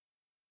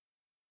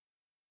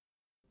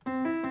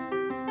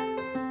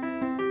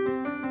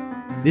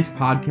This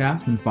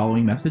podcast and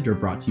following message are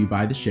brought to you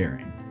by The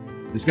Sharing.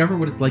 Discover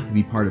what it's like to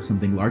be part of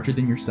something larger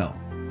than yourself,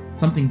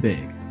 something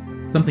big,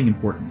 something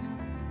important.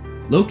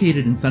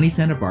 Located in sunny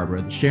Santa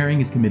Barbara, The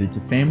Sharing is committed to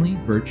family,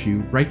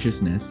 virtue,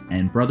 righteousness,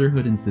 and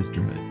brotherhood and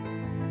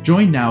sisterhood.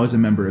 Join now as a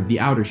member of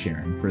the Outer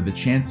Sharing for the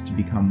chance to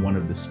become one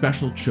of the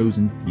special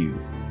chosen few,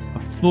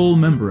 a full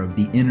member of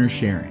the Inner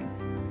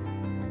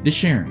Sharing. The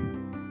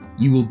Sharing.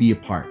 You will be a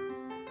part.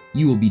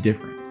 You will be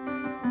different.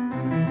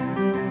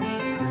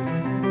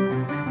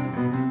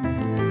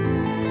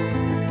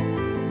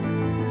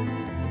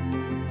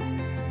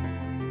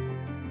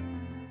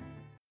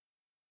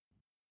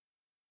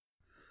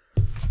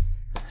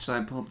 Shall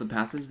I pull up the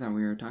passage that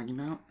we were talking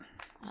about?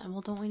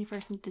 Well, don't we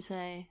first need to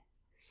say...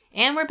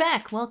 And we're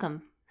back!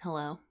 Welcome.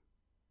 Hello.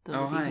 Those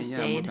of you hi, who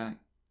stayed. we're back.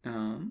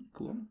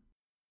 Cool.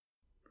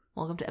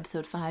 Welcome to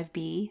episode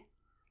 5B.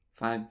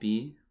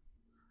 5B.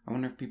 I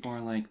wonder if people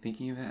are,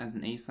 thinking of it as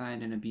an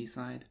A-side and a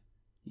B-side,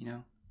 you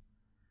know?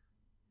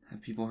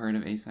 Have people heard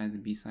of A-sides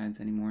and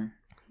B-sides anymore?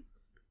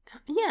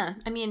 Yeah,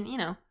 I mean,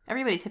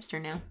 everybody's hipster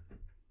now.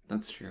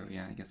 That's true,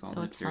 yeah, I guess all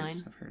So the it's hipsters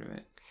fine. have heard of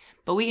it.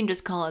 But we can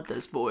just call it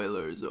the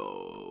spoiler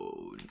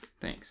zone.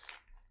 Thanks.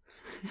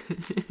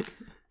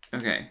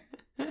 Okay.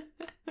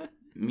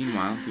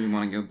 Meanwhile, do we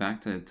want to go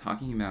back to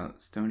talking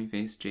about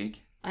Stony-Faced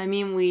Jake? I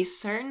mean, we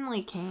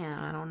certainly can.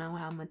 I don't know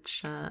how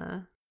much,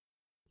 how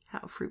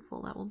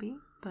fruitful that will be,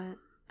 but...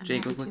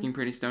 Jake was looking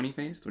pretty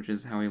stony-faced, which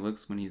is how he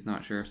looks when he's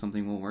not sure if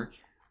something will work.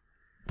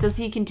 Does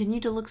he continue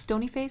to look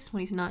stony-faced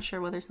when he's not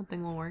sure whether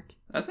something will work?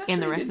 That's actually in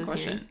the a rest good of the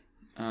question. Series?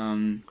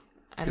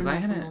 I don't know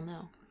if we will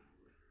know.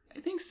 I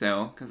think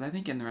so, because I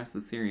think in the rest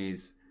of the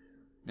series,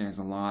 there's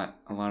a lot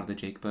of the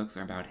Jake books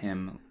are about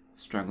him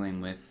struggling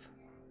with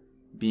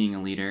being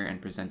a leader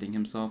and presenting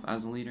himself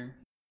as a leader.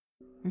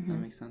 Does that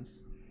make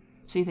sense?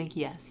 So you think,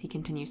 yes, he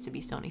continues to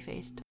be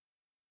stony-faced?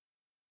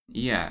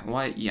 Yeah,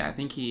 I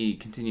think he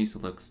continues to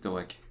look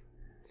stoic.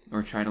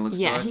 Or try to look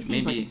stoic. Yeah, he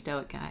seems like a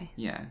stoic guy.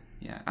 Yeah.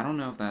 I don't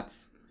know if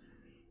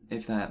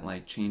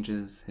that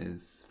changes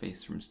his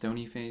face from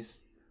stony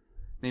face.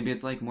 Maybe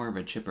it's more of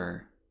a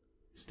chipper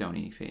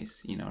stony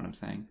face, you know what I'm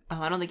saying?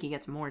 Oh, I don't think he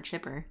gets more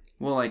chipper.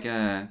 Well,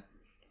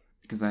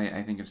 because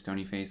I think of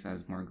stony face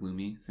as more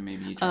gloomy, so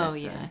maybe he tries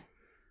to...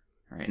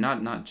 All right,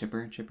 not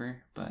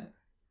chipper, but...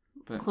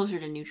 Closer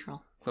to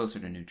neutral. Closer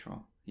to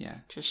neutral, yeah.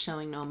 Just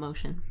showing no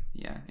emotion.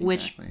 Yeah,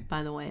 exactly. Which,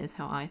 by the way, is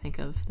how I think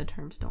of the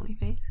term stony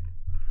face.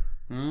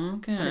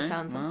 Okay. But it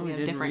sounds like we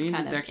have different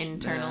kind of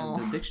internal...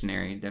 The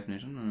dictionary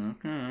definition.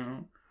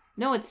 Okay.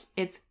 No, it's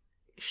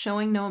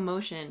showing no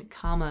emotion,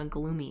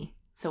 gloomy.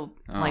 So,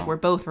 we're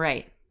both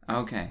right.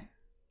 Okay.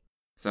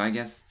 So I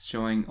guess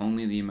showing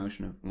only the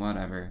emotion of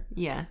whatever.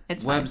 Yeah,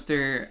 it's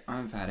Webster,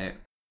 fine. I've had it.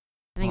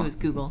 I think it was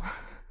Google.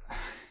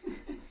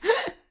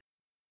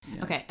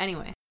 Yeah. Okay,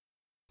 anyway.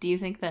 Do you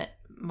think that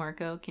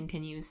Marco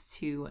continues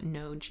to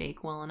know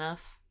Jake well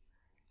enough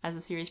as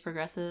the series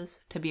progresses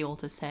to be able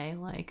to say,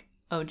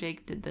 oh,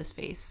 Jake did this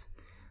face,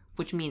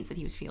 which means that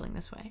he was feeling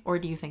this way? Or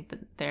do you think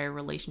that their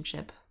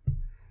relationship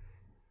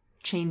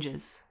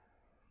changes?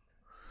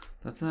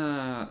 That's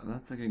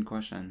a good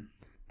question.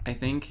 I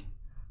think,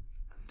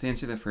 to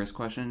answer the first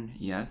question,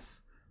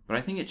 yes. But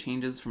I think it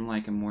changes from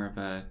a more of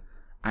a,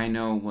 I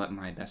know what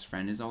my best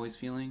friend is always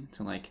feeling,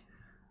 to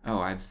oh,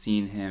 I've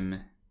seen him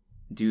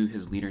do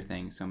his leader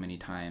thing so many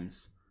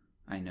times.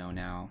 I know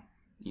now,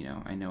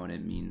 I know what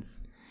it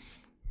means.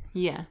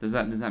 Yeah. Does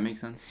that make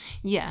sense?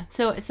 Yeah.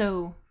 So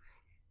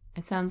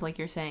it sounds like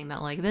you're saying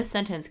that this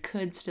sentence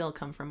could still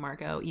come from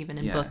Marco, even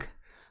in book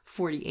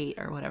 48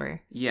 or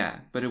whatever. Yeah,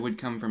 but it would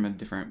come from a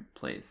different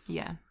place.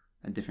 Yeah.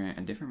 A different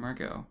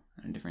Marco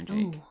and a different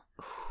Jake.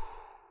 Ooh.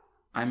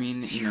 I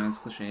mean, it's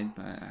cliched,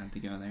 but I had to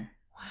go there.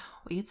 Wow,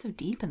 we get so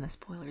deep in the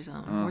spoiler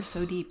zone. Oh. We're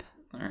so deep.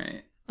 All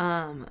right.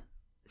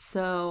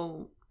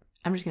 So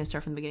I'm just gonna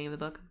start from the beginning of the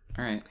book.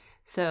 All right.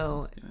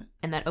 So let's do it.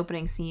 In that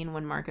opening scene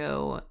when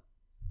Marco,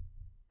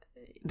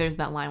 there's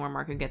that line where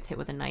Marco gets hit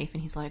with a knife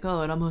and he's like,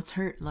 "Oh, it almost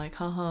hurt,"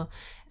 haha,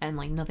 and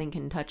nothing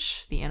can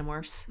touch the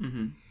Animorphs.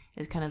 Mm-hmm.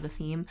 Is kind of the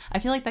theme. I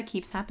feel like that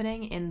keeps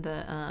happening in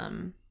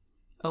the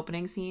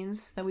opening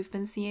scenes that we've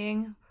been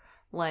seeing.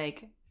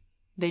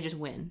 They just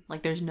win.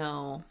 There's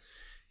no...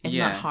 It's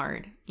not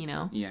hard,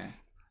 Yeah.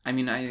 I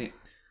mean, I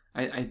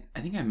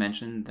think I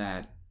mentioned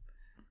that,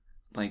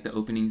 the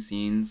opening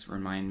scenes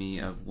remind me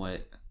of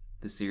what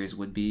the series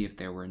would be if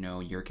there were no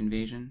Yeerk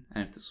invasion,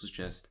 and if this was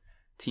just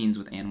teens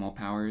with animal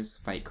powers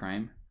fight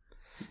crime.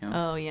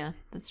 Oh, yeah.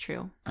 That's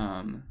true.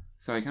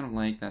 So I kind of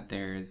like that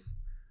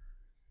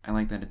I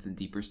like that it's a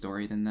deeper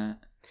story than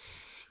that.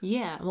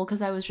 Yeah, well,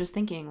 because I was just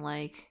thinking,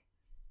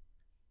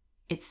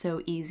 it's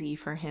so easy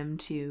for him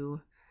to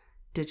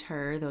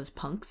deter those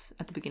punks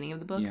at the beginning of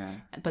the book. Yeah.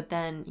 But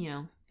then,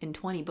 in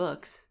 20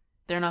 books,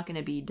 they're not going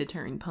to be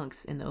deterring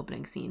punks in the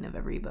opening scene of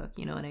every book.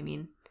 You know what I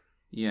mean?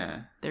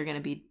 Yeah. They're going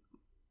to be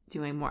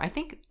doing more. I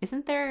think,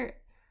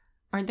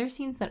 aren't there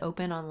scenes that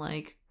open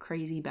on,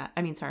 crazy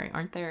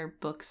aren't there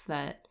books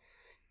that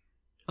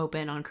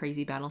open on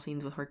crazy battle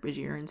scenes with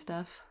Hork-Bajir and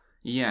stuff?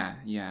 Yeah,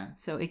 yeah.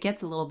 So it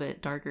gets a little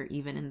bit darker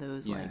even in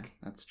those, Yeah, like,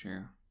 that's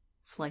true.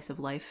 slice of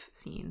life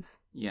scenes.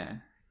 Yeah.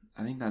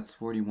 I think that's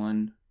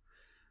 41.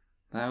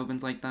 That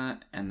opens like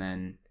that, and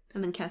then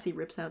Cassie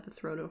rips out the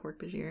throat of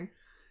Hork-Bajir.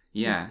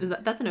 yeah.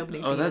 That's an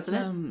opening scene, that's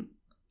isn't it?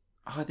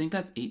 I think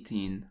that's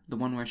 18, the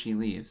one where she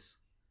leaves.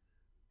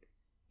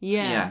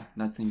 Yeah.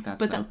 I think that's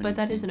But the opening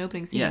that scene. is an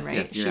opening scene, Yes, right?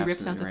 yes, you're She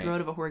rips out absolutely the right.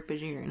 throat of a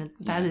Hork-Bajir, and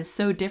that is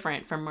so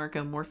different from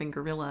Marco morphing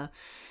gorilla,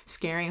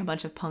 scaring a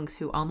bunch of punks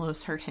who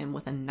almost hurt him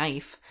with a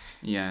knife,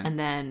 Yeah. and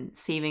then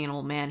saving an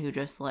old man who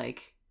just,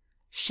 like,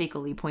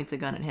 shakily points a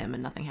gun at him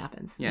and nothing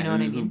happens. Yeah, You know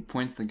what I mean? Who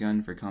points the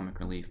gun for comic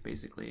relief,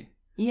 basically.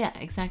 Yeah,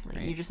 exactly.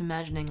 Right. You're just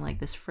imagining, like,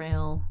 this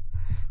frail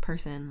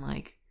person,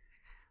 like,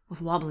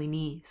 with wobbly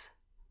knees.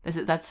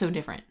 That's so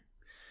different.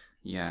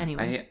 Yeah.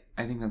 Anyway.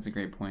 I think that's a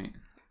great point.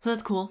 So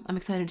that's cool. I'm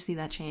excited to see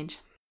that change.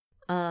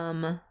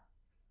 Oh.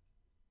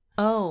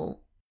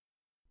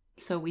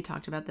 So we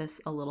talked about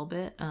this a little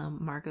bit.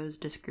 Marco's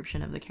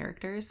description of the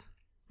characters.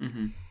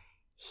 Mm-hmm.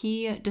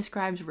 He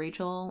describes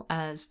Rachel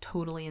as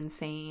totally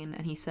insane,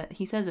 and he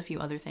says a few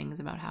other things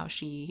about how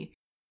she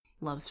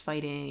loves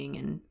fighting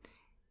and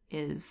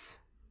is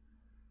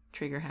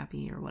trigger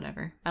happy or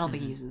whatever. I don't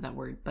think he uses that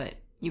word, but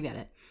you get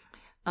it.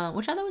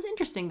 Which I thought was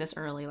interesting this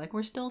early. Like,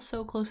 we're still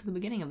so close to the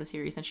beginning of the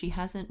series, and she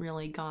hasn't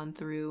really gone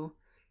through,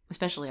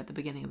 especially at the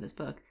beginning of this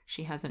book,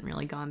 she hasn't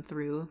really gone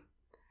through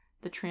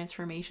the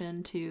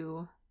transformation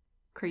to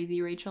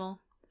crazy Rachel.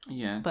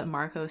 Yeah. But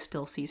Marco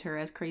still sees her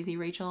as crazy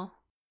Rachel,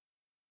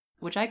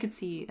 which I could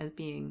see as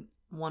being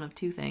one of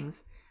two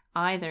things.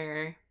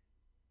 Either,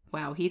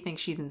 wow, he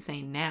thinks she's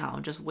insane now,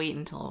 just wait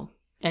until,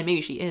 and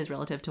maybe she is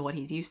relative to what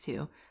he's used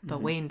to,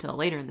 but wait until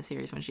later in the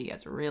series when she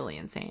gets really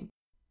insane.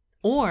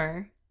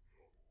 Or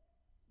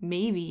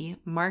maybe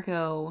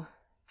Marco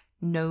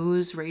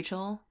knows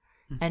Rachel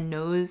and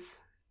knows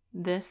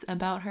this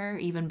about her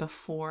even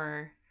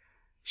before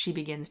she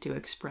begins to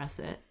express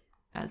it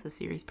as the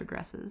series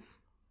progresses.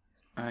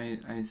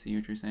 I see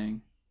what you're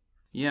saying.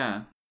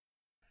 Yeah.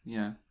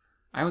 Yeah.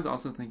 I was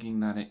also thinking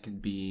that it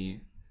could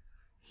be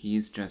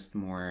he's just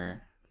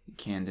more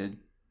candid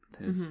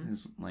with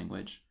his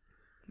language.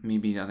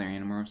 Maybe the other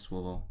Animorphs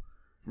will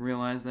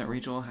realize that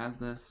Rachel has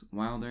this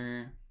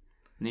wilder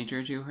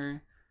nature to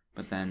her,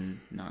 but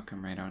then not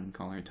come right out and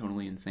call her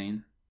totally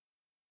insane.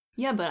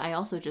 Yeah, but I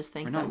also just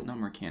think not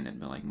more candid,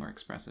 but like more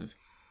expressive.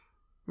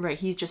 Right,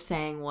 he's just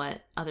saying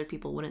what other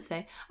people wouldn't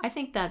say. I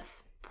think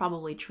that's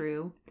probably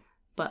true,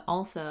 but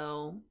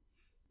also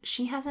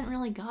she hasn't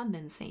really gotten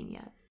insane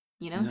yet.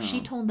 You know, No.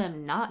 She told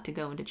them not to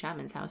go into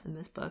Chapman's house in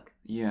this book.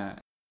 Yeah,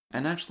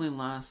 and actually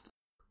last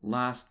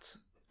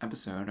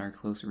episode, our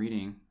close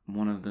reading,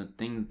 one of the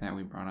things that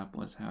we brought up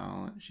was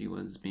how she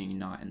was being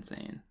not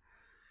insane.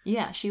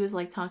 Yeah, she was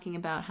like talking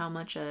about how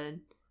much a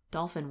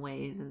dolphin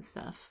weighs and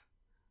stuff.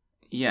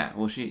 Yeah,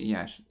 well,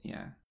 yeah.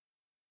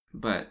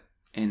 But,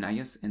 and I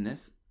guess in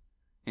this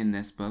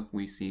book,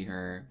 we see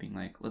her being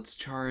like, let's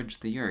charge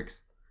the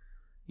Yeerks,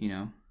 you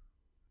know?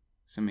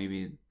 So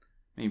maybe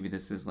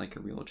this is like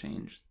a real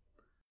change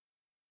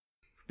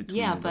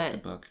between the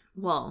book.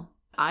 Well,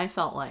 I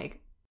felt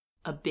like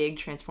a big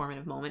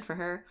transformative moment for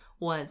her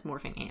was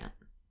morphing Ant.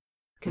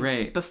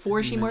 Because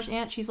before she morphs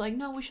Ant, she's like,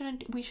 no, we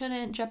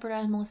shouldn't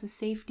jeopardize Melissa's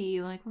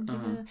safety. Like,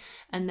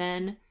 and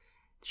then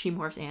she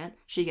morphs Ant.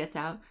 She gets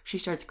out. She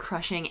starts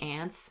crushing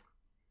ants.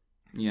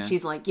 Yeah.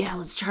 She's like, yeah,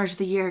 let's charge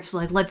the Yeerks.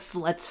 Like,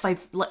 let's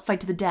fight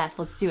to the death.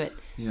 Let's do it.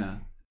 Yeah.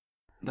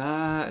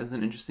 That is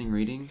an interesting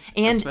reading,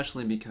 and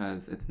especially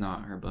because it's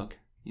not her book.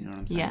 You know what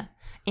I'm saying? Yeah.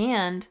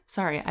 And,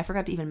 sorry, I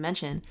forgot to even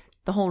mention,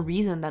 the whole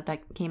reason that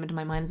came into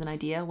my mind as an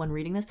idea when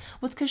reading this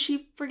was because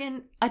she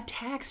friggin'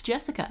 attacks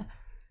Jessica.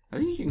 I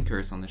think you can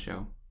curse on the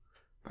show,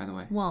 by the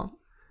way. Well,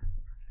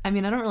 I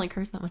mean, I don't really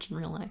curse that much in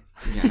real life.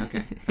 Yeah,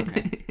 okay.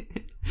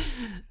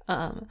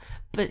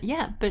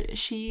 But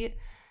she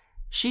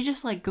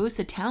just, like, goes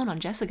to town on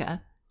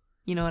Jessica.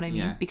 You know what I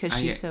mean? Yeah. Because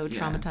she's so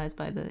traumatized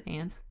by the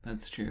ants.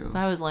 That's true. So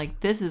I was like,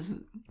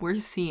 we're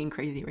seeing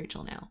crazy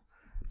Rachel now.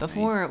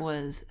 Before it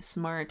was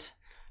smart,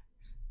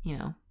 you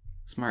know.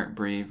 Smart,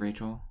 brave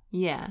Rachel.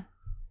 Yeah.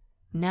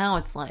 Now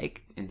it's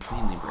like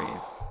insanely brave.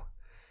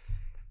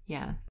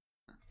 Yeah.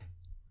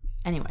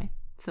 Anyway,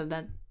 so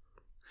that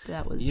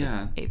was just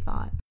a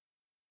thought.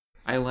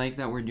 I like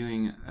that we're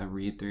doing a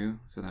read through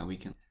so that we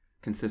can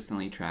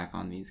consistently track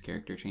on these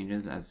character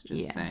changes as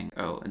just saying,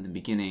 oh, in the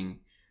beginning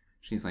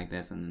she's like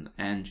this and in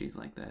the end she's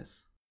like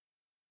this.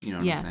 You know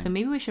what I'm saying? So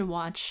maybe we should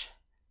watch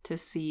to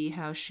see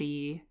how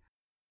she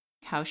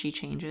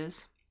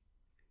changes.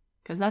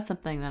 Because that's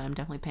something that I'm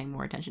definitely paying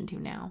more attention to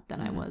now than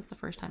I was the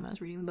first time I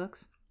was reading the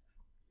books.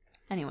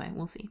 Anyway,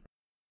 we'll see.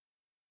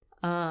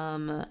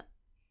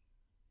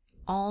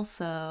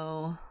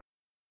 Also,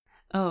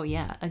 oh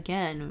yeah,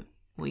 again,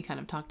 we kind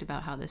of talked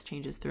about how this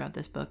changes throughout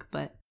this book,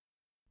 but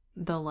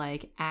the,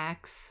 like,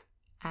 axe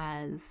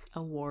as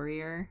a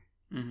warrior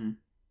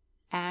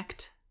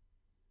act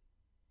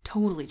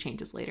totally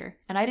changes later.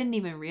 And I didn't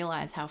even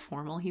realize how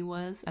formal he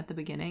was at the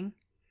beginning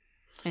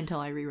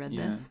until I reread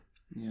this.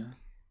 Yeah.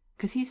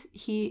 Because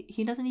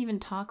he doesn't even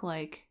talk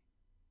like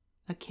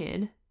a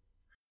kid.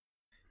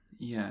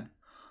 Yeah.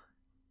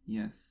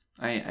 Yes.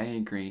 I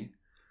agree.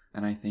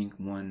 And I think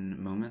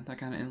one moment that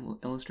kind of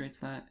illustrates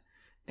that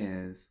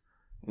is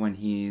when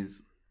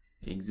he's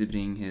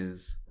exhibiting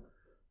his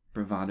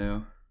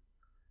bravado,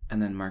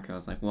 and then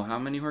Marco's like, well, how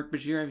many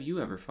Hork-Bajir have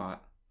you ever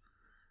fought?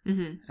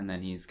 Mm-hmm. And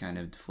then he's kind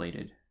of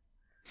deflated.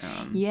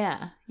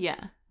 Yeah.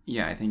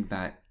 Yeah, I think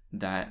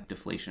that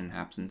deflation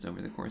happens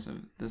over the course of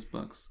this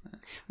book's.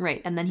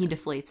 Right, and then he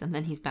deflates, and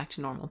then he's back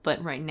to normal.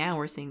 But right now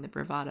we're seeing the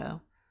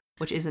bravado,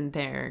 which isn't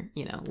there,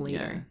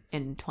 later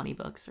in 20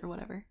 books or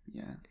whatever.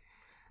 Yeah,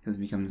 because it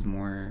becomes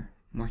more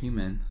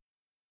human.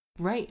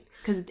 Right,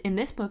 because in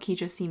this book he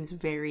just seems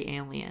very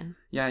alien.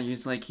 Yeah,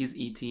 he's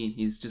E.T.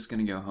 He's just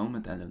going to go home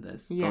at the end of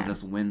this. Yeah. They'll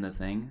just win the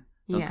thing.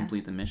 They'll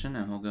complete the mission,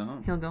 and he'll go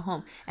home. He'll go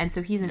home. And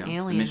so he's an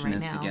alien right now. The mission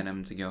is to get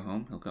him to go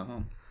home. He'll go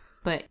home.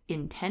 But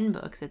in 10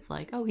 books, it's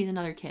like, oh, he's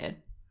another kid.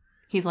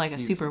 He's like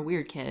he's super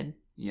weird kid.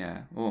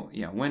 Yeah. Well,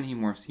 yeah, when he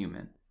morphs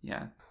human.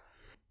 Yeah.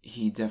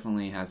 He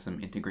definitely has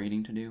some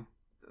integrating to do.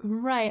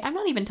 Right. I'm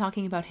not even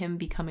talking about him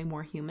becoming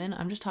more human.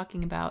 I'm just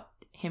talking about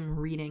him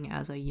reading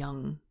as a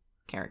young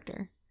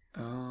character.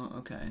 Oh,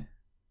 okay.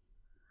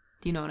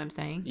 Do you know what I'm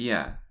saying?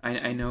 Yeah.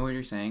 I know what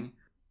you're saying.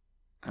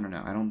 I don't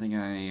know. I don't think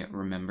I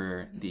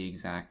remember the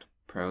exact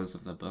prose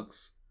of the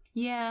books.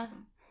 Yeah.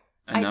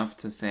 Enough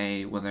to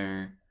say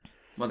whether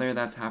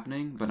that's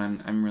happening, but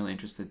I'm really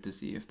interested to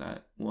see if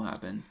that will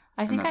happen.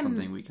 I think that's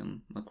something we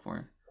can look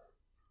for.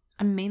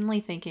 I'm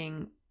mainly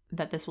thinking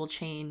that this will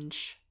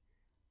change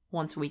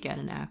once we get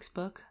an Axe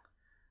book.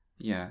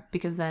 Yeah.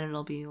 Because then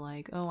it'll be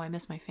like, oh, I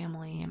miss my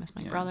family, I miss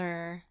my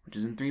brother. Which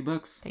is in 3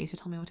 books. They used to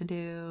tell me what to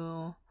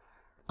do.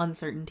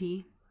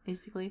 Uncertainty,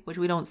 basically, which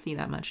we don't see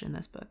that much in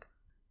this book.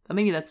 But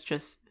maybe that's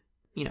just,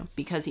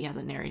 because he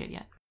hasn't narrated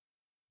yet.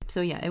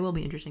 So yeah, it will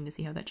be interesting to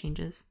see how that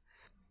changes.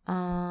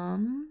 I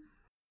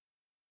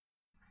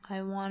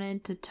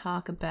wanted to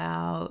talk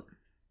about...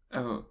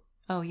 Oh,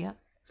 yeah.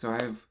 So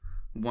I have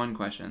one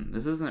question.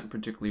 This isn't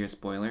particularly a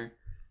spoiler,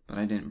 but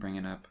I didn't bring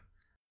it up.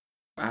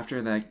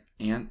 After that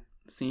ant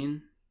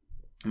scene,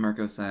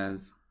 Marco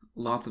says,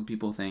 lots of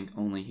people think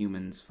only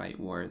humans fight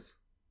wars,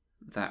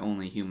 that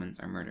only humans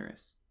are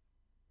murderous.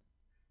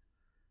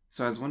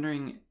 So I was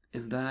wondering,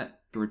 is that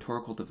a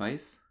rhetorical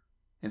device?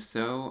 If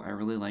so, I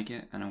really like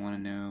it, and I want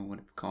to know what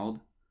it's called.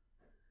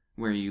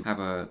 Where you have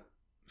a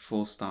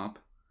full stop,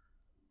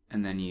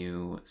 and then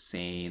you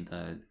say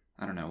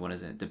what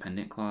is it,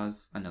 dependent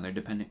clause? Another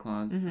dependent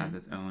clause has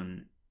its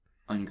own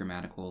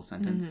ungrammatical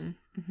sentence.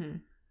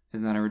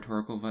 Is that a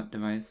rhetorical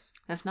device?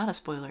 That's not a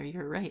spoiler,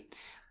 you're right.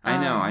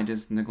 I know, I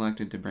just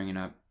neglected to bring it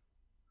up.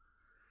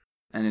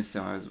 And if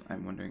so,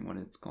 I'm wondering what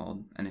it's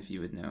called, and if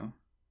you would know.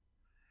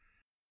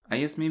 I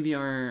guess maybe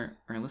our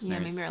listeners... Yeah,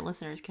 maybe our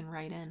listeners can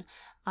write in.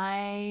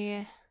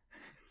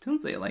 Don't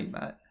say it like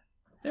that.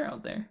 They're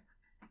out there.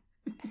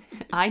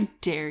 I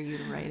dare you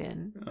to write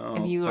in.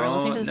 If you are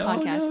listening to this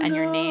podcast and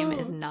your name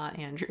is not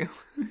Andrew.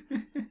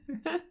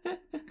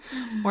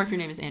 Or if your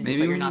name is Andrew,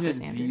 maybe but you're not this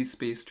Andrew. Maybe we need a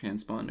Z-space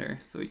transponder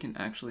so we can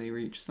actually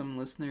reach some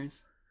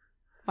listeners.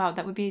 Wow,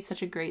 that would be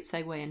such a great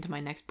segue into my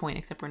next point,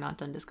 except we're not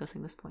done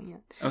discussing this point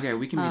yet. Okay,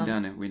 we can be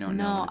done if we don't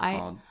know what it's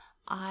called.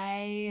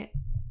 I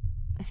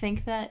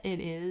think that it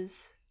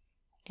is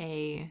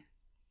a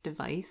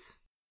device.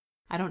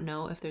 I don't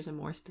know if there's a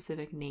more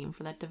specific name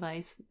for that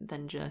device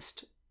than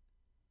just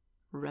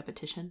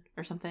repetition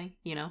or something,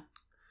 Yeah,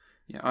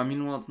 I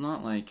mean, well, it's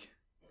not like...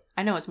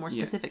 I know it's more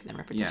specific than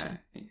repetition.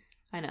 Yeah.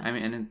 I know. I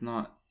mean, and it's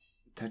not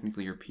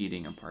technically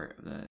repeating a part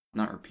of the...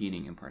 Not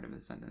repeating a part of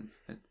the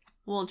sentence.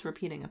 It's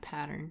repeating a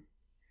pattern.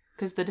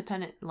 Because the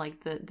dependent,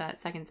 that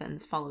second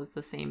sentence follows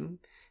the same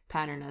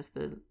pattern as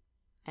the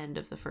end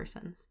of the first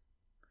sentence.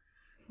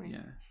 Right?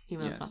 Yeah.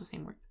 Even though it's not the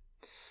same words.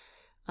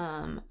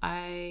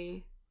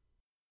 I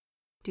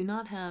do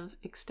not have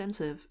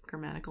extensive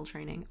grammatical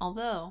training,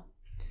 although,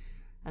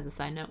 as a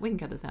side note, we can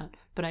cut this out,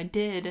 but I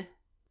did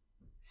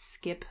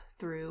skip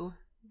through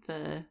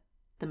the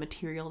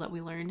material that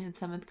we learned in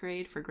 7th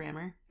grade for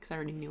grammar, because I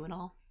already knew it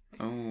all.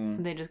 Oh.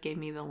 So they just gave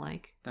me the,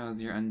 That was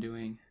your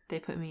undoing. They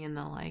put me in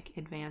the,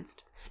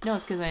 advanced. No,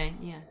 it's because I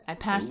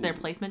passed their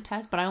placement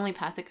test, but I only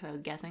passed it because I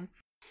was guessing.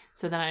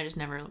 So then I just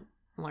never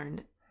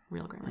learned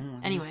real grammar.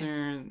 Anyway. These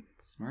are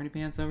smarty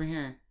pants over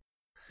here.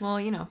 Well,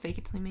 fake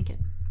it till you make it.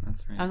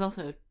 That's right. I was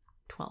also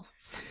 12.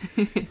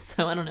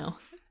 So I don't know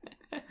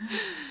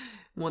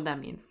what that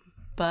means.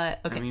 But,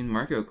 okay. I mean,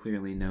 Marco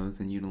clearly knows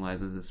and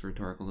utilizes this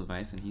rhetorical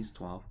device, and he's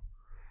 12.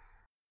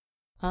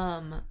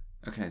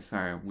 Okay,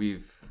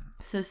 sorry,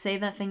 So say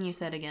that thing you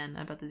said again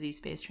about the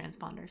Z-space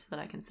transponder so that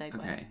I can segue.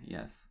 Okay,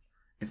 yes.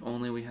 If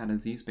only we had a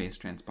Z-space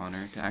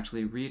transponder to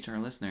actually reach our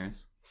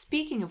listeners.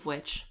 Speaking of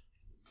which,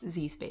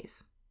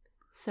 Z-space.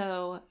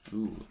 So,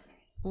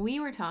 we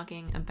were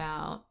talking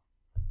about,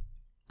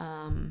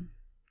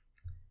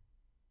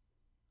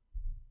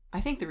 I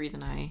think the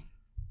reason I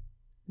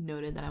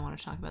noted that I wanted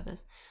to talk about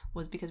this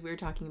was because we were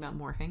talking about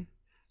morphing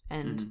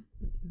and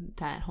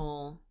that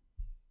whole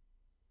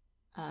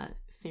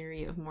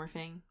theory of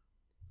morphing.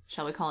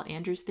 Shall we call it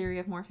Andrew's theory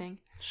of morphing?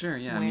 Sure,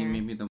 yeah. I mean,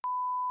 maybe the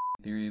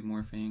theory of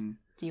morphing.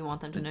 Do you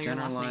want them to know your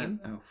last name?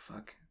 Oh,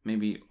 fuck.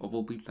 Maybe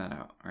we'll bleep that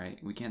out, alright?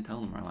 We can't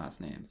tell them our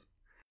last names.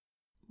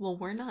 Well,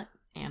 we're not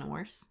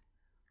Animorphs.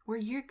 We're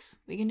Yeerks.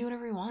 We can do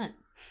whatever we want.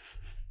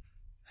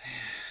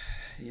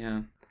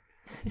 Yeah.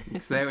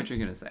 Say what you're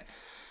gonna say.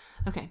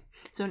 Okay.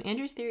 So in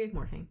Andrew's theory of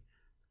morphing,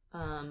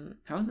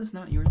 how is this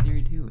not your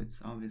theory too?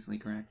 It's obviously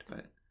correct,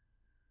 but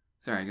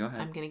sorry, go ahead.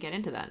 I'm gonna get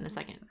into that in a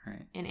second. All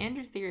right. In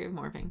Andrew's theory of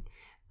morphing,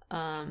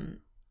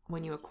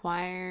 when you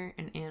acquire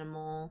an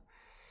animal,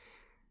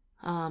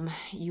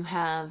 you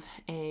have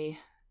a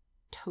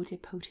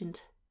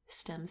totipotent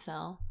stem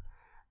cell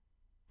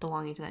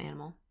belonging to that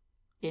animal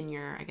in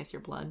your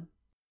blood.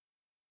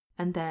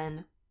 And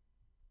then,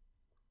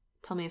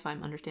 tell me if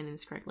I'm understanding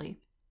this correctly,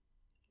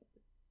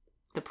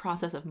 the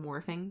process of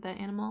morphing that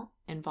animal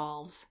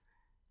involves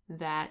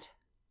that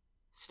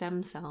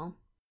stem cell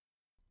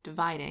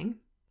dividing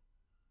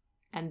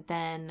and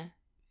then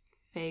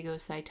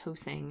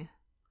phagocytosing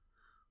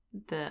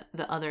the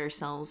other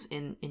cells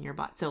in your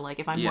body. So like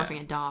if I'm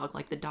morphing a dog,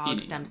 like the dog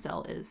stem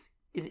cell is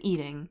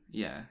eating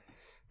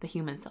the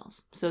human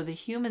cells. So the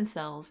human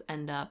cells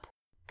end up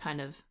kind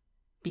of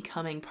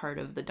becoming part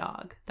of the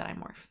dog that I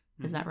morph.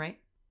 Is that right?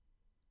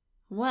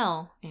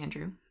 Well,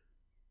 Andrew,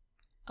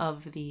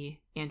 of the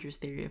Andrew's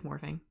theory of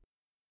morphing.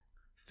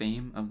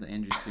 Fame of the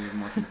Andrew's theory of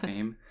morphing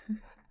fame.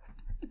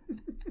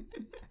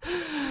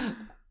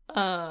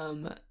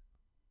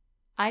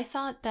 I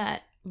thought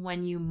that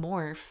when you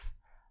morph,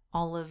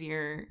 all of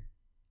your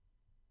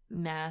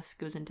mass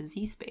goes into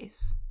Z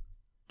space.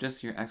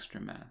 Just your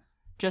extra mass.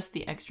 Just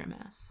the extra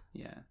mass.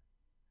 Yeah.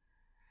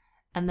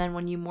 And then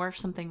when you morph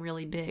something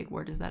really big,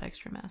 where does that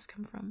extra mass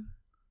come from?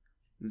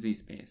 Z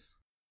space.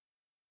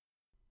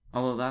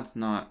 Although that's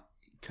not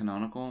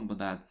canonical, but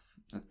that's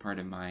part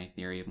of my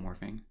theory of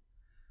morphing.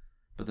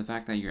 But the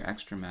fact that your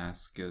extra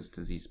mass goes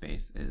to Z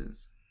space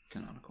is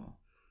canonical.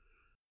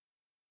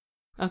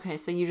 Okay,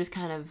 so you just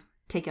kind of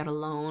take out a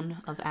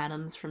loan of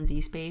atoms from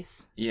Z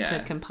space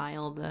to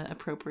compile the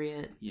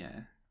appropriate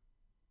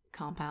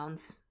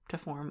compounds to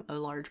form a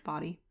large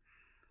body.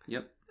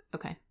 Yep.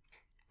 Okay.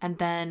 And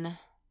then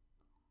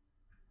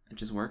it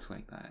just works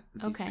like that.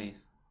 Z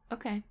space.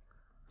 Okay.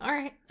 All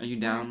right. Are you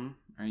down?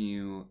 Do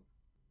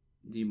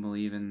you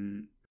believe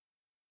in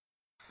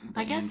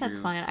I guess that's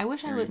fine. I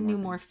wish I knew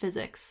more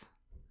physics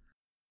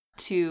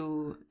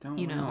to,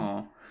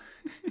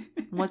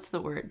 what's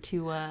the word?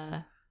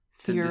 To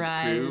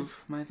theorize. To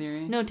disprove my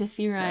theory? No, to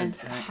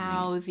theorize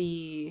how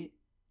the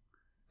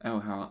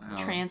how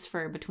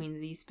transfer between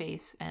Z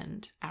space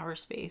and our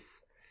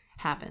space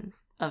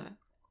happens.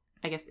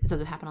 I guess,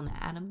 does it happen on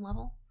the atom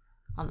level?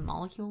 On the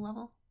molecule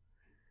level?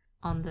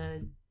 On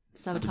the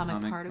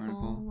subatomic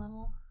particle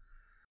level?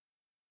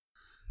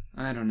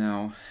 I don't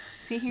know.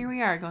 See, here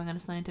we are going on a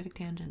scientific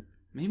tangent.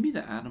 Maybe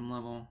the atom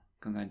level,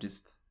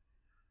 because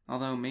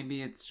although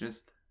maybe it's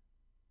just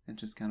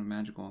kind of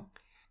magical.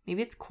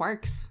 Maybe it's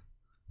quarks.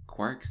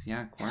 Quarks,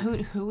 yeah,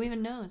 quarks. Who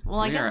even knows?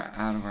 Well, I guess are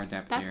out of our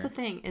depth that's here. the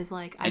thing, is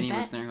like, Any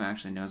listener who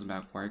actually knows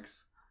about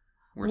quarks,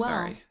 we're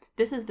sorry.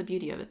 This is the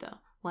beauty of it, though.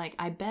 Like,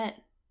 I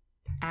bet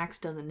Axe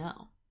doesn't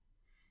know.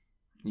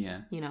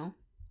 Yeah. You know?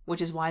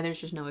 Which is why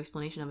there's just no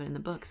explanation of it in the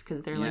books,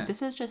 because they're like,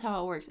 this is just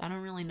how it works. I don't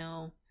really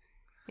know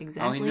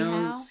exactly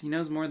how. He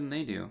knows more than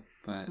they do,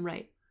 but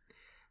right.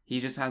 He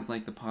just has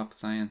like the pop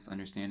science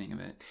understanding of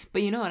it.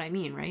 But you know what I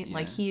mean, right? Yeah.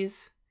 Like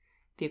he's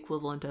the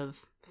equivalent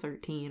of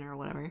 13 or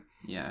whatever.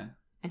 Yeah.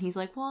 And he's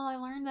like, well, I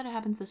learned that it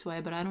happens this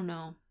way, but I don't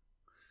know.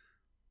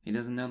 He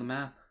doesn't know the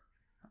math.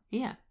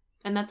 Yeah.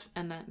 And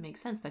that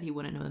makes sense that he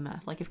wouldn't know the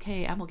math. Like if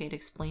Kay Applegate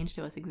explained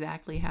to us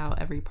exactly how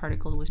every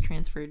particle was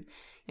transferred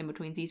in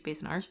between Z space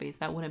and R space,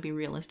 that wouldn't be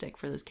realistic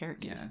for those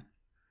characters. Yeah.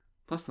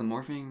 Plus the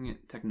morphing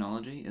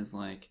technology is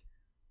like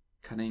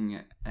cutting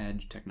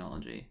edge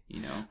technology,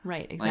 you know?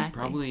 Right, exactly. Like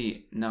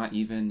probably not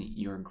even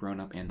your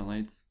grown-up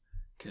andalites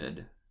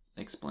could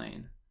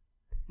explain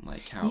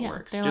like how it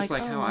works. Just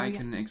like how I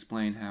can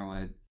explain how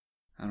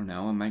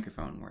a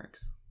microphone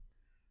works.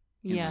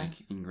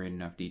 In great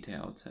enough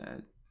detail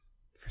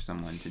for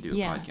someone to do a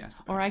podcast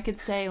about. Or I could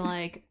say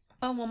like,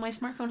 oh, well, my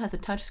smartphone has a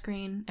touch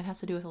screen. It has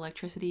to do with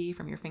electricity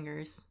from your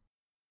fingers.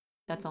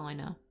 That's all I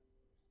know.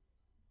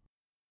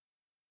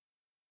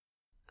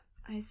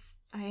 I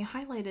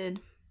highlighted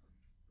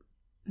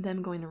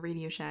them going to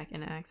Radio Shack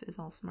and Axe is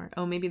all smart.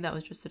 Oh, maybe that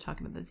was just to talk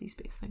about the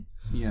Z-Space thing.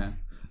 Yeah.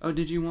 Oh,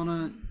 did you want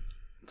to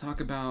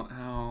talk about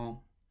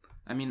how...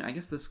 I mean, I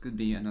guess this could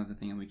be another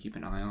thing that we keep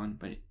an eye on,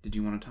 but did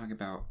you want to talk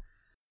about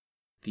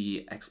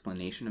the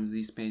explanation of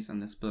Z-Space in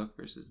this book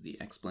versus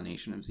the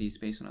explanation of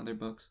Z-Space in other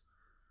books?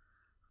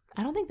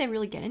 I don't think they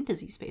really get into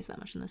Z-Space that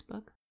much in this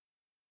book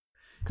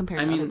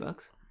compared to other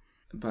books.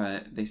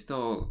 But they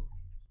still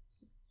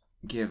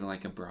give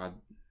like a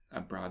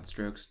broad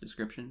strokes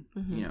description,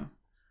 you know.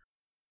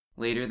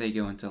 Later they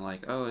go into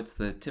like, oh, it's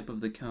the tip of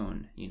the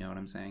cone, you know what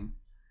I'm saying?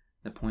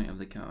 The point of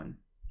the cone.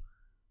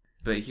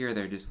 But here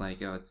they're just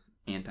like, oh, it's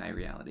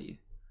anti-reality.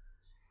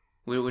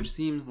 Which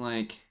seems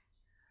like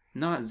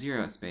Not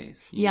zero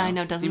space. Yeah, I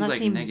know. Doesn't seems that like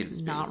seem negative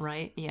space. not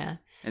right? Yeah.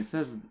 It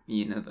says,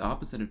 the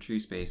opposite of true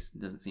space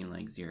doesn't seem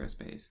like zero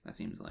space. That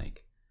seems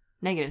like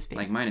negative space.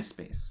 Like minus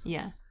space.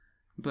 Yeah.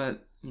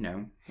 But,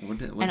 what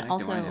the and heck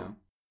also, do I know?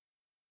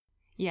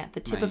 Yeah, the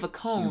tip My of a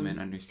human cone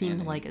understanding.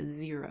 seemed like a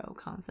zero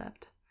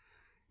concept.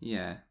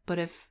 Yeah.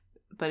 But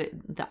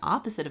the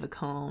opposite of a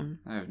cone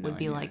I have no would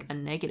be idea. like a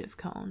negative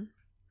cone.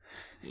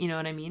 You know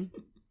what I mean?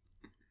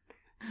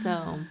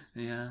 So.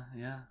 Yeah.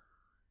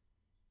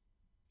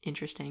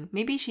 Interesting.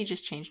 Maybe she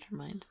just changed her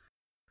mind.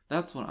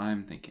 That's what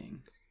I'm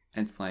thinking.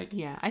 It's like,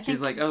 yeah, I think she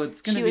was like, oh,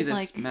 it's going to be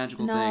this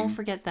magical thing. No,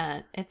 forget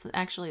that. It's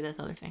actually this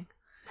other thing.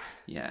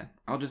 Yeah,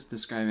 I'll just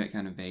describe it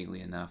kind of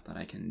vaguely enough that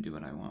I can do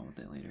what I want with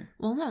it later.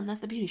 Well, no, and that's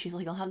the beauty. She's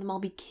like, I'll have them all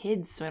be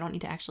kids, so I don't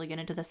need to actually get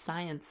into the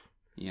science.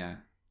 Yeah.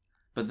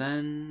 But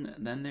then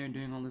they're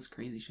doing all this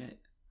crazy shit.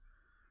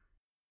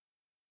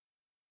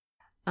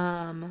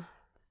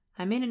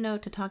 I made a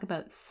note to talk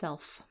about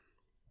self.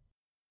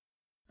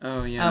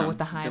 Oh, yeah. Oh, with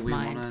the hive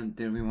mind.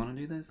 Did we want to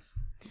do this?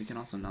 We can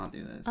also not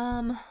do this.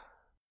 I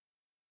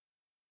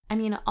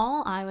mean,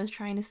 all I was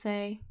trying to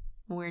say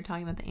when we were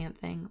talking about the ant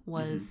thing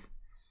was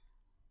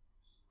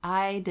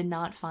I did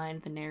not find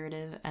the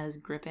narrative as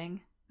gripping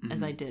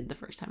as I did the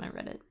first time I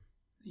read it.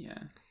 Yeah.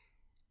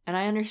 And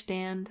I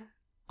understand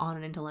on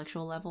an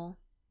intellectual level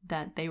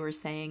that they were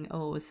saying,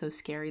 oh, it was so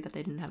scary that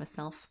they didn't have a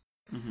self.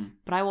 Mm-hmm.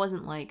 But I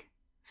wasn't, like,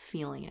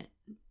 feeling it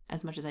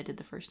as much as I did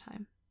the first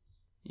time.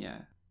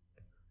 Yeah.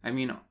 I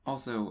mean,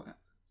 also, I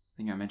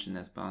think I mentioned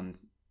this, but on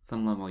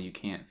some level you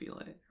can't feel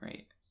it,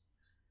 right?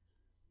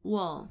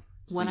 Well,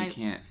 so you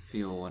can't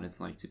feel what it's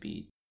like to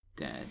be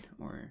dead,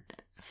 or...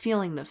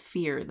 Feeling the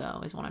fear, though,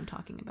 is what I'm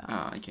talking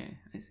about. Oh, okay.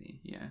 I see.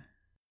 Yeah.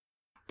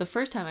 The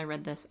first time I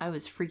read this, I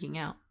was freaking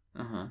out.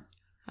 Uh-huh.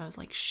 I was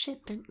like,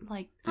 shit, they're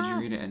like... Did you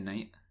read it at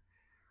night?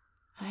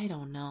 I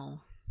don't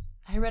know.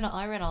 I read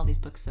all these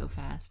books so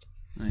fast.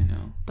 I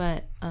know.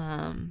 But,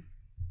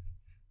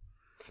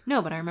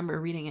 no, but I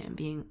remember reading it and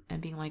being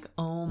like,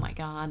 oh my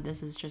god,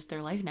 this is just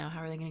their life now.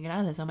 How are they going to get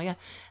out of this? Oh my god.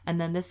 And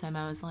then this time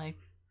I was like,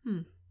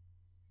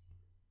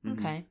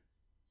 okay.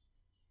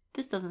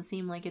 This doesn't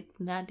seem like it's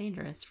that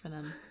dangerous for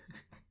them.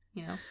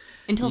 You know?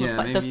 Until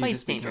the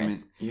fight's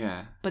dangerous.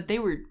 Yeah. But they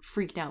were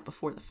freaked out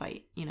before the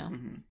fight, you know?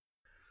 Mm-hmm.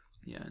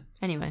 Yeah.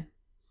 Anyway,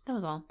 that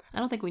was all. I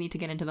don't think we need to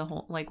get into the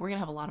whole... Like, we're going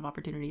to have a lot of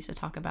opportunities to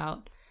talk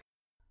about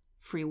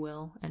free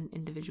will and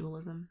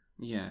individualism.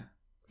 Yeah.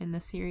 In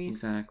this series.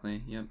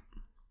 Exactly, yep.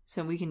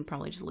 So we can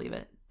probably just leave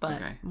it.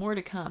 But more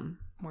to come.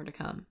 More to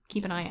come.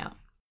 Keep an eye out.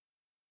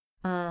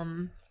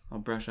 I'll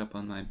brush up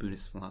on my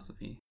Buddhist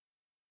philosophy.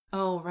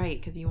 Oh, right,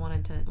 because you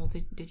wanted to... Well,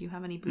 did you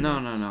have any Buddhist No,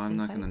 I'm insight?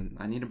 not going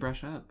to... I need to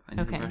brush up.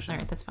 Okay,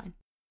 alright, that's fine.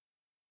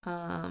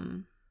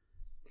 Oh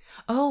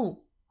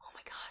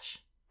my gosh.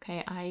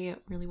 Okay, I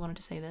really wanted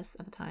to say this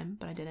at the time,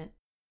 but I didn't.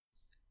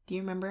 Do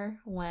you remember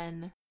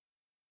when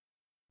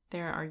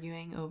they're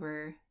arguing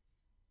over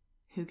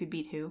who could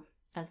beat who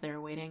as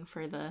they're waiting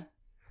for the...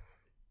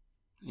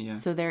 Yeah.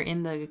 So they're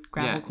in the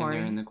gravel quarry.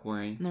 Yeah, they're in the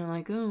quarry. And they're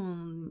like,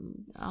 oh,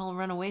 I'll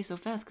run away so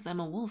fast because I'm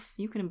a wolf.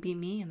 You couldn't beat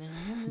me. And they're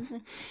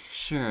like...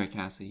 Sure,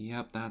 Cassie.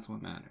 Yep, that's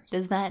what matters.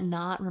 Does that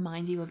not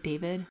remind you of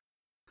David?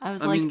 I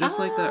mean, just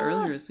like that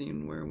earlier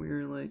scene where we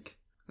were like...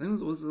 I think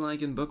it was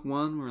like in book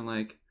 1 where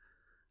like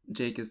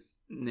Jake is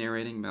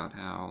narrating about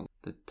how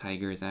the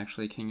tiger is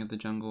actually king of the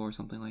jungle or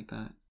something like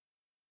that.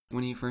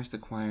 When he first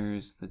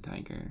acquires the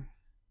tiger,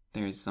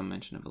 there's some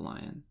mention of a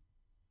lion.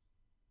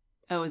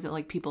 Oh, is it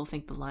like people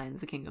think the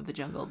lion's the king of the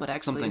jungle, but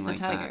actually something it's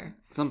the like tiger?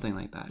 That. Something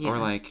like that. Yeah. Or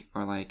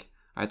like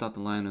I thought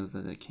the lion was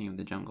the king of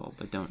the jungle,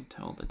 but don't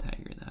tell the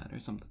tiger that, or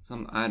something.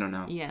 I don't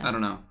know. Yeah. I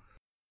don't know.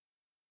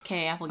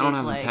 Okay, Applegate's I don't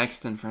have like, the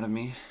text in front of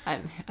me.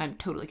 I'm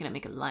totally gonna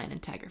make a lion and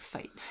tiger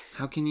fight.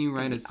 How can you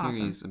write a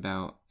series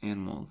about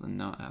animals and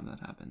not have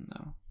that happen,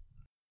 though?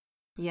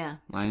 Yeah.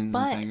 Lions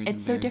and tigers. But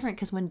it's so different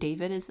because when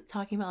David is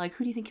talking about like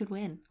who do you think could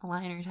win, a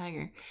lion or a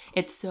tiger?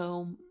 It's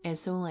so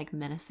like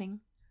menacing.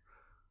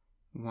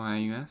 Why are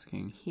you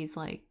asking? He's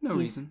like no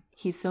reason.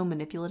 He's so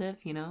manipulative,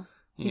 you know.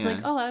 He's like,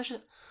 oh,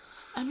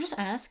 I'm just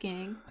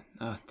asking.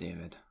 Oh,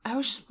 David. I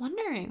was just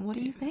wondering, what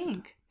do you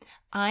think?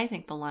 I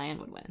think the lion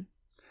would win.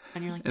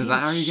 And you're like, is that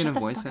how you're gonna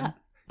voice him?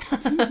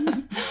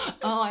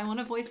 Oh, I want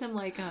to voice him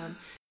like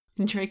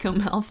Draco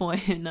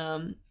Malfoy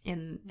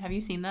in. Have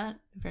you seen that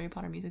Harry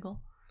Potter musical?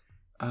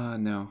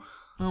 No.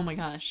 Oh my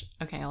gosh.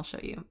 Okay, I'll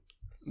show you.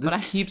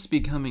 This keeps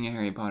becoming a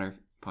Harry Potter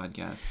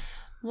podcast.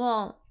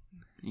 Well,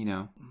 you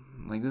know,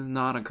 like this is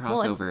not a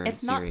crossover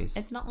series.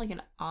 It's not like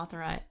an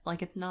authorized.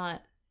 Like it's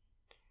not.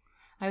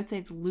 I would say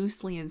it's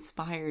loosely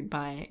inspired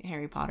by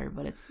Harry Potter,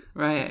 but it's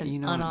right. It's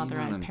an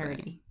unauthorized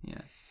parody. Saying.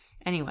 Yeah.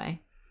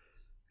 Anyway,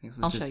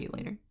 I'll show you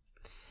later.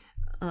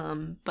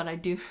 But I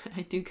do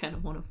kind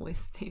of want to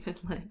voice David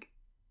like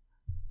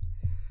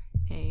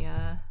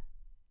a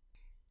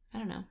I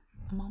don't know,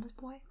 a mama's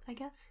boy, I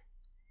guess.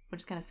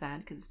 Which is kind of sad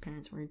because his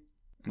parents were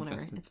whatever.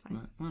 Infested, it's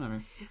fine.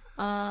 Whatever.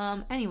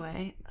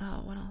 Anyway,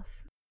 what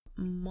else?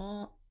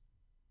 Wow.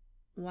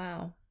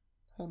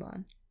 Hold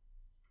on.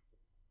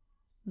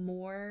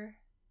 More.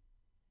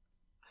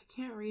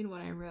 can't read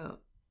what I wrote.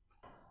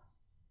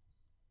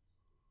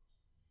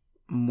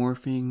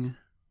 Morphing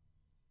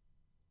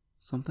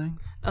something?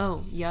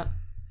 Oh, yep.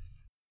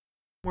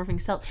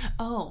 Morphing cells.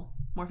 Oh,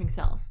 morphing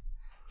cells.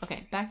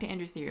 Okay, back to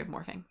Andrew's theory of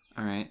morphing.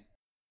 All right.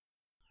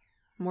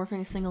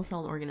 Morphing a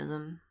single-celled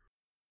organism.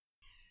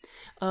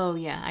 Oh,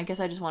 yeah. I guess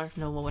I just wanted to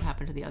know what would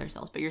happen to the other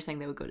cells, but you're saying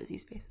they would go to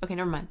Z-space. Okay,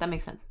 never mind. That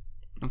makes sense.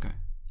 Okay.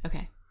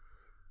 Okay.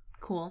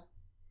 Cool.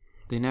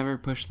 They never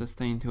push this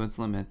thing to its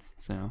limits,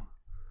 so...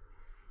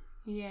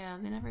 Yeah,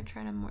 they never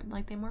try to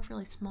they morph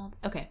really small.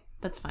 Okay,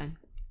 that's fine.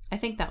 I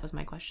think that was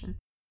my question.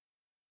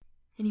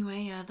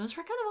 Anyway, those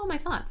were kind of all my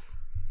thoughts.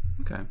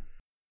 Okay. I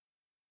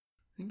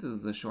think this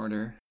is a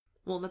shorter...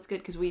 Well, that's good,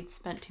 because we'd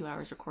spent 2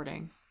 hours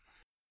recording.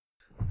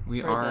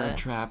 We are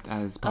trapped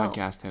as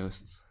podcast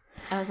hosts.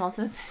 I was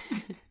also...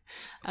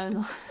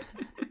 Now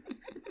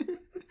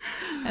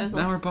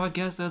we're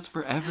podcast hosts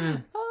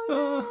forever.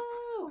 Oh,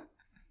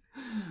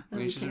 no!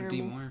 We should have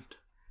demorphed.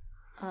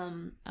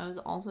 I was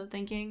also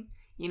thinking,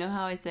 you know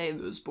how I say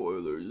the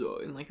spoilers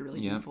in like a really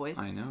deep voice?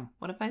 I know.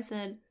 What if I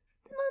said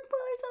the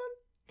non-spoiler zone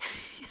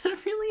in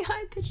a really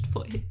high-pitched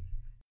voice?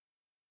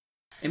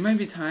 It might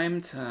be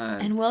time to...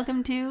 And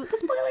welcome to the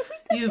spoiler-free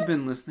section. You've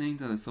been listening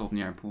to the Soap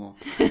Near Pool.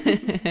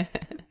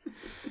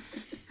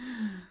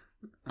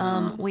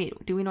 Wait,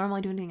 do we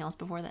normally do anything else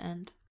before the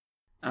end?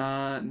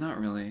 Not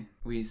really.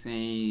 We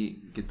say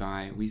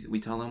goodbye. We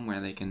tell them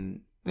where they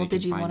can. Well,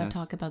 did you want to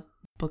talk about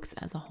books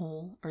as a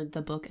whole, or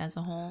the book as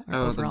a whole?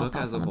 Or the book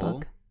as a whole.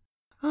 Book?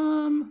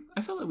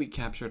 I felt like we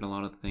captured a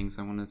lot of the things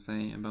I wanted to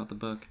say about the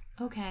book.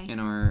 Okay. In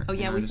our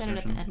we said it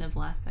at the end of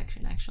last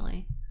section,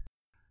 actually.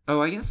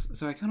 Oh, I guess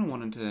so. I kind of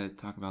wanted to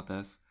talk about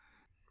this.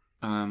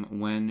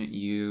 When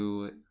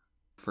you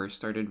first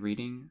started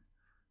reading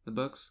the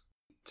books,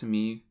 to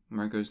me,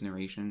 Marco's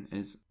narration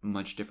is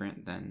much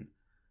different than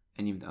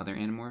any of the other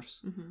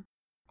Animorphs. Mm-hmm.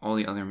 All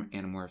the other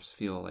Animorphs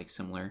feel like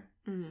similar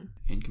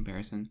in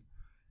comparison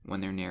when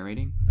they're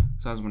narrating.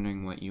 So I was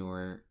wondering what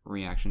your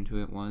reaction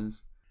to it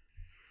was.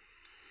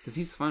 Because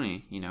he's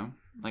funny, you know?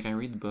 Like, I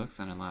read the books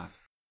and I laugh.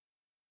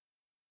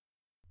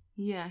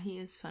 Yeah, he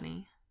is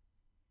funny.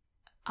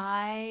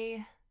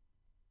 I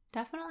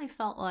definitely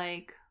felt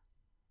like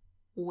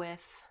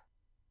with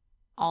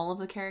all of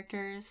the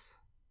characters,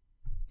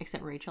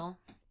 except Rachel,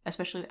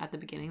 especially at the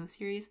beginning of the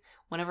series,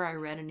 whenever I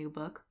read a new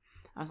book,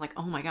 I was like,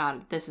 oh my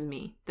god, this is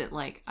me. That,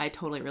 like, I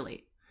totally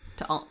relate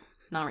to all,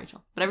 not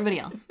Rachel, but everybody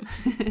else.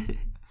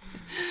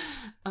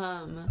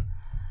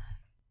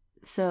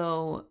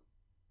 So,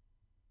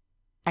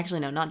 actually,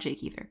 no, not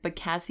Jake either, but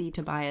Cassie,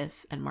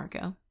 Tobias, and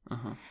Marco.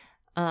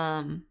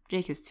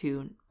 Jake is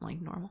too,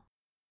 like, normal.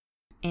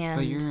 And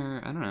but you're,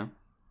 I don't know.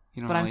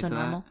 You don't but relate I'm so to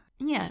normal.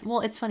 That? Yeah, well,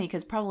 it's funny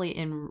because probably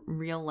in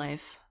real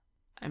life,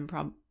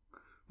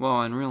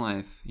 Well, in real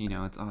life, you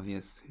know, it's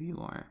obvious who you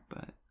are,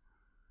 but...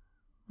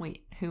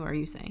 Wait, who are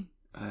you saying?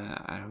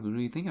 Who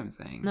do you think I'm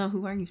saying? No,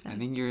 who are you saying? I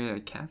think you're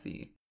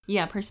Cassie.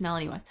 Yeah,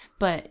 personality-wise.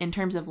 But in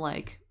terms of,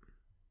 like,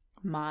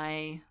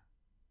 I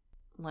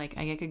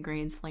get good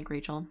grades like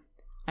Rachel.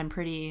 I'm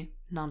pretty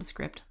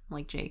nondescript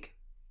like Jake.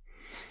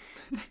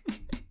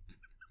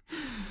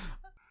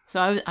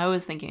 So I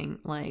was thinking,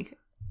 like,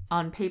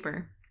 on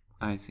paper...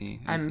 I see.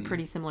 I'm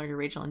pretty similar to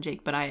Rachel and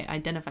Jake, but I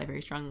identify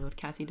very strongly with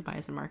Cassie,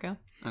 Tobias, and Marco.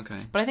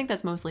 Okay. But I think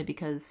that's mostly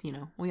because, you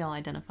know, we all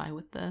identify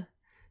with the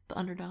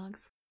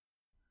underdogs.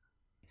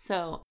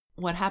 So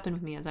what happened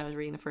with me as I was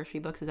reading the first few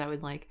books is I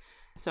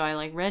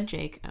read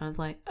Jake, I was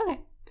like,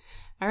 okay.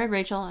 I read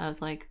Rachel, I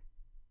was like,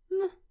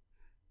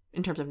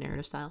 in terms of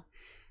narrative style.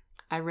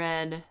 I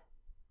read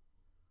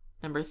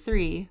number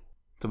 3,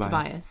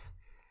 Tobias.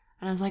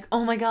 And I was like,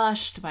 oh my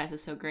gosh, Tobias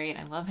is so great.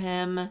 I love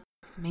him.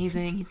 He's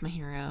amazing. He's my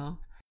hero.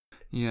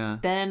 Yeah.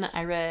 Then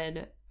I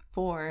read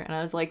 4, and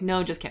I was like,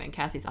 no, just kidding.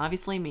 Cassie's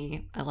obviously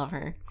me. I love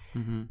her.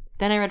 Mm-hmm.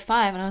 Then I read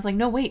 5, and I was like,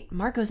 no, wait,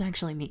 Marco's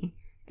actually me.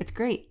 It's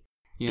great.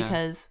 Yeah.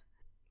 Because,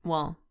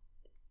 well,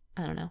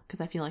 I don't know,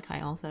 because I feel like I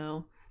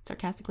also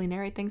sarcastically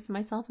narrate things to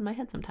myself in my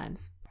head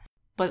sometimes.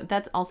 But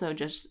that's also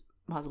just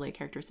possibly a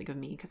characteristic of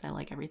me, because I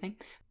like everything.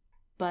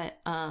 But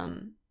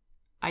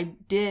I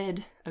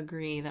did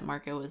agree that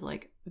Marco was,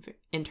 like,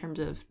 in terms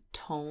of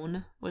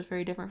tone, was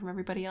very different from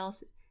everybody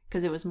else.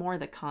 Because it was more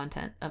the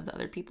content of the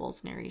other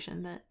people's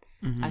narration that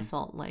I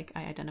felt like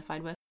I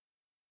identified with.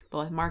 But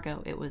with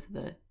Marco, it was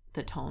the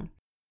tone.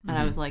 And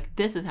I was like,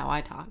 this is how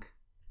I talk.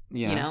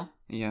 Yeah. You know?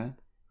 Yeah.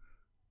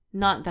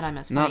 Not that I'm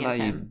as funny as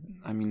him.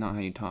 Not how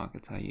you talk.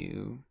 It's how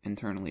you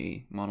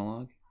internally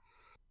monologue.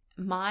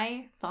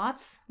 My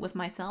thoughts with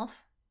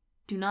myself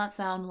do not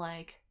sound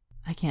like,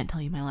 I can't tell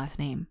you my last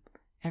name.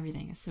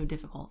 Everything is so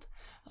difficult.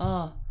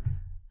 Oh,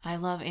 I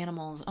love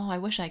animals. Oh, I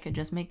wish I could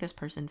just make this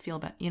person feel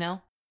better. You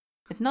know?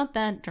 It's not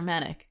that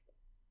dramatic.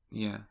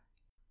 Yeah.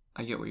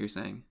 I get what you're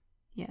saying.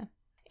 Yeah.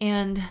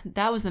 And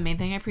that was the main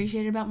thing I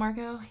appreciated about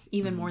Marco,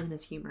 even more than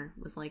his humor,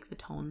 was like the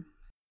tone.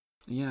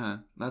 Yeah,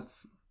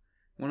 that's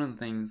one of the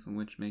things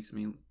which makes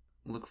me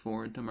look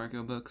forward to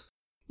Marco books.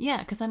 Yeah,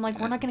 because I'm like,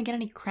 we're not going to get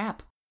any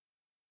crap.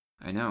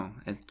 I know.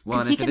 And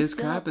 'Cause if he it is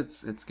can crap,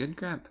 it's good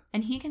crap.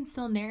 And he can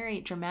still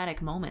narrate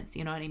dramatic moments,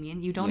 you know what I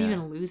mean? You don't Yeah.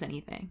 even lose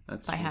anything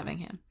That's by true. having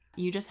him.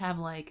 You just have,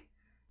 like,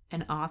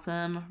 an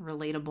awesome,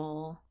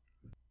 relatable,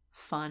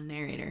 fun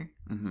narrator.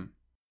 Mm-hmm.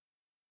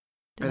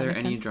 Does Are that there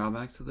make any sense?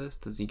 drawbacks to this?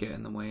 Does he get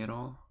in the way at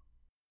all?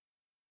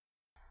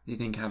 Do you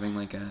think having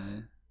like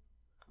a...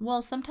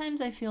 Well,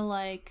 sometimes I feel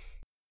like...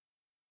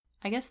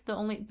 I guess the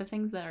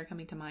things that are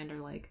coming to mind are,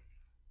 like...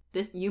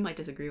 This, you might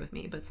disagree with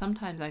me, but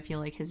sometimes I feel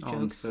like his jokes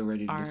I'm so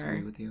ready to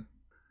disagree with you.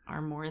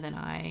 are more than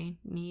I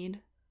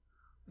need.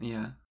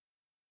 Yeah.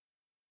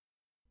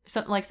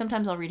 So, like,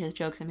 sometimes I'll read his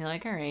jokes and be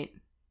like, all right,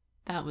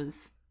 that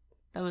was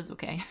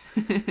okay.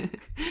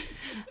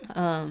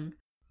 And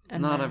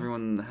Not then-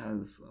 everyone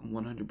has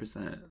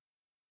 100%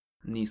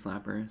 knee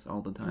slappers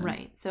all the time.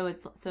 Right. So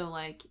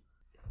like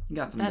You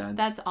got some dads.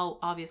 that's all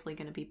obviously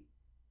going to be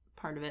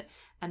part of it.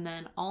 And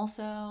then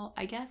also,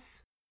 I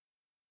guess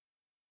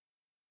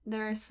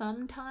there are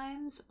some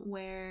times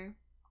where,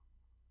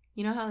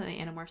 you know how the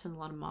Animorphs has a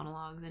lot of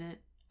monologues in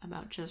it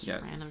about just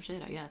Yes. random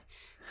shit, I guess.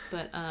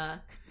 But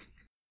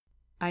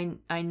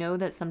I know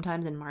that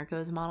sometimes in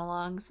Marco's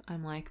monologues,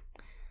 I'm like,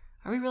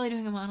 are we really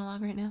doing a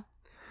monologue right now?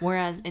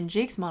 Whereas in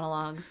Jake's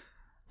monologues,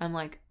 I'm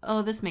like,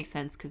 oh, this makes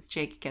sense because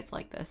Jake gets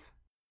like this.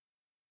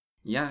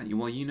 Yeah,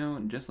 well, you know,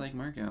 just like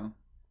Marco,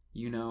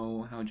 you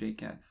know how Jake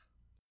gets.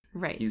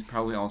 Right. He's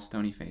probably all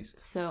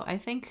stony-faced. So I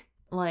think,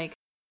 like,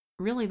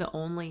 really the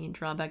only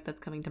drawback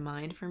that's coming to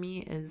mind for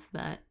me is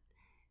that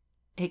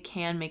it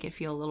can make it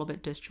feel a little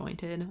bit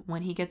disjointed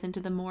when he gets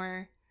into the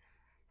more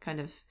kind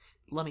of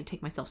let me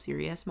take myself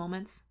serious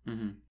moments.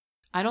 Mm-hmm.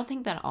 I don't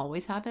think that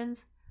always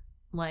happens.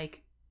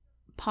 Like,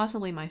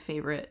 possibly my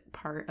favorite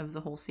part of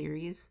the whole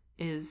series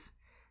is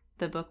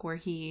the book where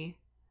he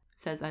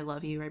says I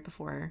love you right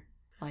before,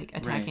 like,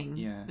 attacking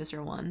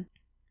Visser One.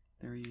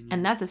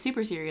 And that's a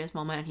super serious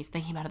moment, and he's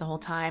thinking about it the whole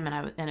time,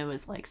 and it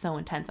was, like, so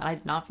intense, and I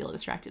did not feel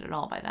distracted at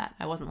all by that.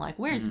 I wasn't like,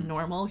 where's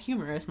normal,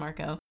 humorous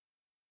Marco?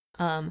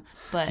 But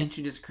Didn't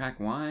you just crack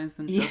wise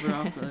and shove her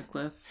off the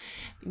cliff?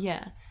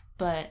 Yeah,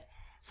 but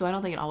so I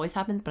don't think it always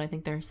happens, but I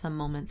think there are some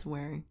moments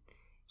where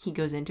he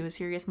goes into a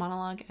serious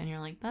monologue, and you're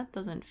like, that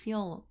doesn't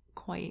feel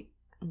quite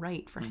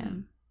right for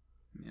him.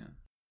 Yeah.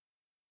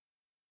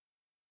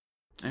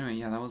 Anyway,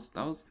 yeah, that was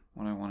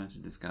what I wanted to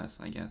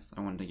discuss, I guess.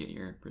 I wanted to get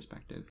your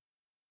perspective.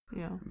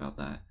 Yeah. About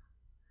that.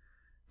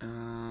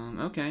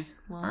 Okay.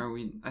 Well,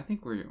 I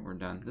think we're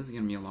done. This is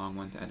gonna be a long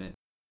one to edit.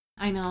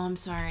 I know, I'm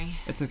sorry.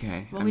 It's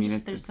okay. Well,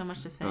 there's so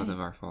much to say. Both of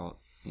our fault.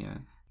 Yeah.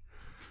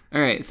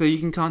 Alright, so you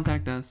can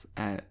contact us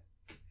at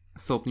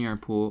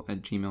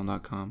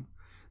sulpniarpool@gmail.com.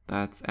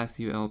 That's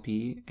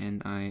SULPNIAR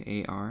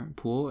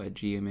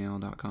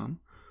pool@gmail.com.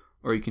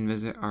 Or you can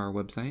visit our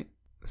website,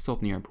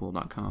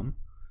 sulpniarpool.com.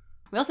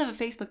 We also have a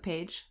Facebook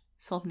page,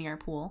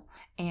 sulpniarpool,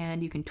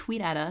 and you can tweet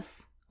at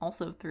us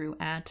also through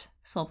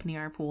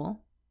 @sulpniarpool.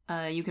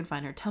 You can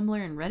find our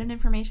Tumblr and Reddit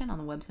information on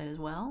the website as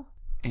well.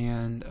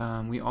 And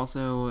we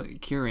also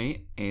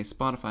curate a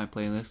Spotify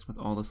playlist with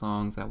all the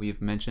songs that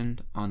we've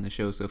mentioned on the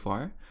show so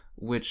far,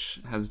 which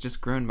has just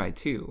grown by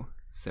 2.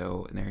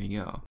 So there you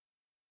go.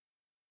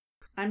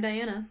 I'm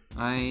Diana.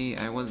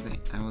 I was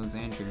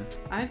Andrew.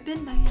 I've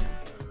been Diana.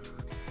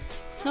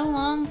 So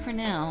long for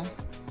now.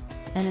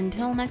 And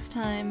until next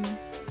time,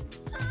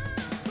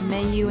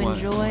 may you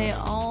enjoy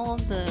all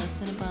the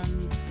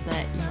Cinnabons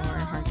that your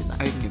heart desires.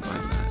 I can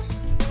find that.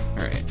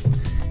 Alright.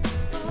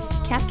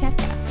 Cap, cap,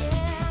 cap.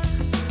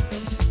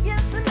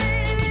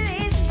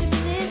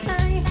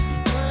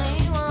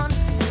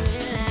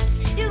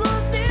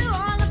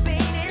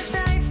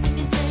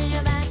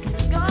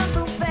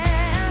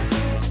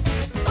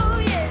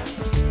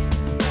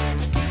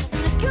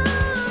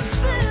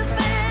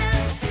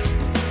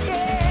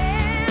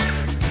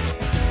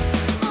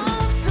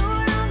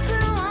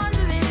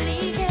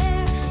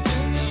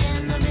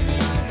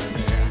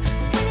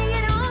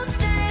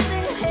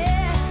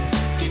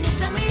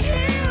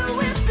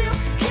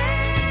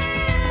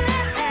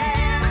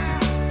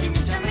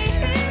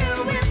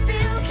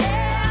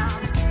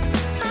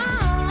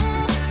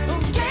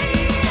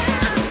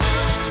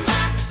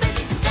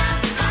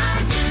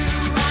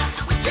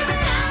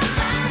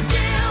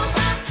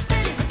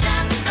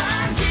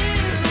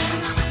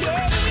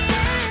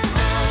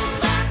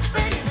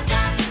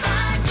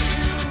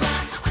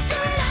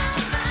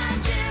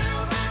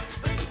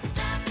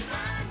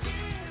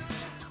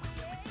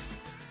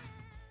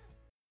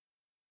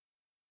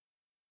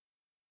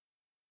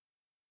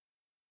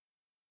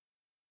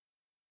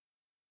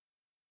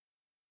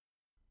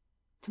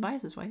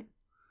 Tobias is white.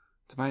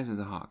 Tobias is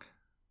a hawk,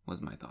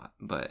 was my thought.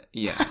 But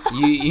yeah,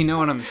 you know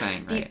what I'm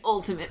saying, right? The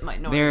ultimate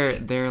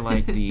minority. They're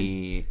like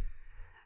the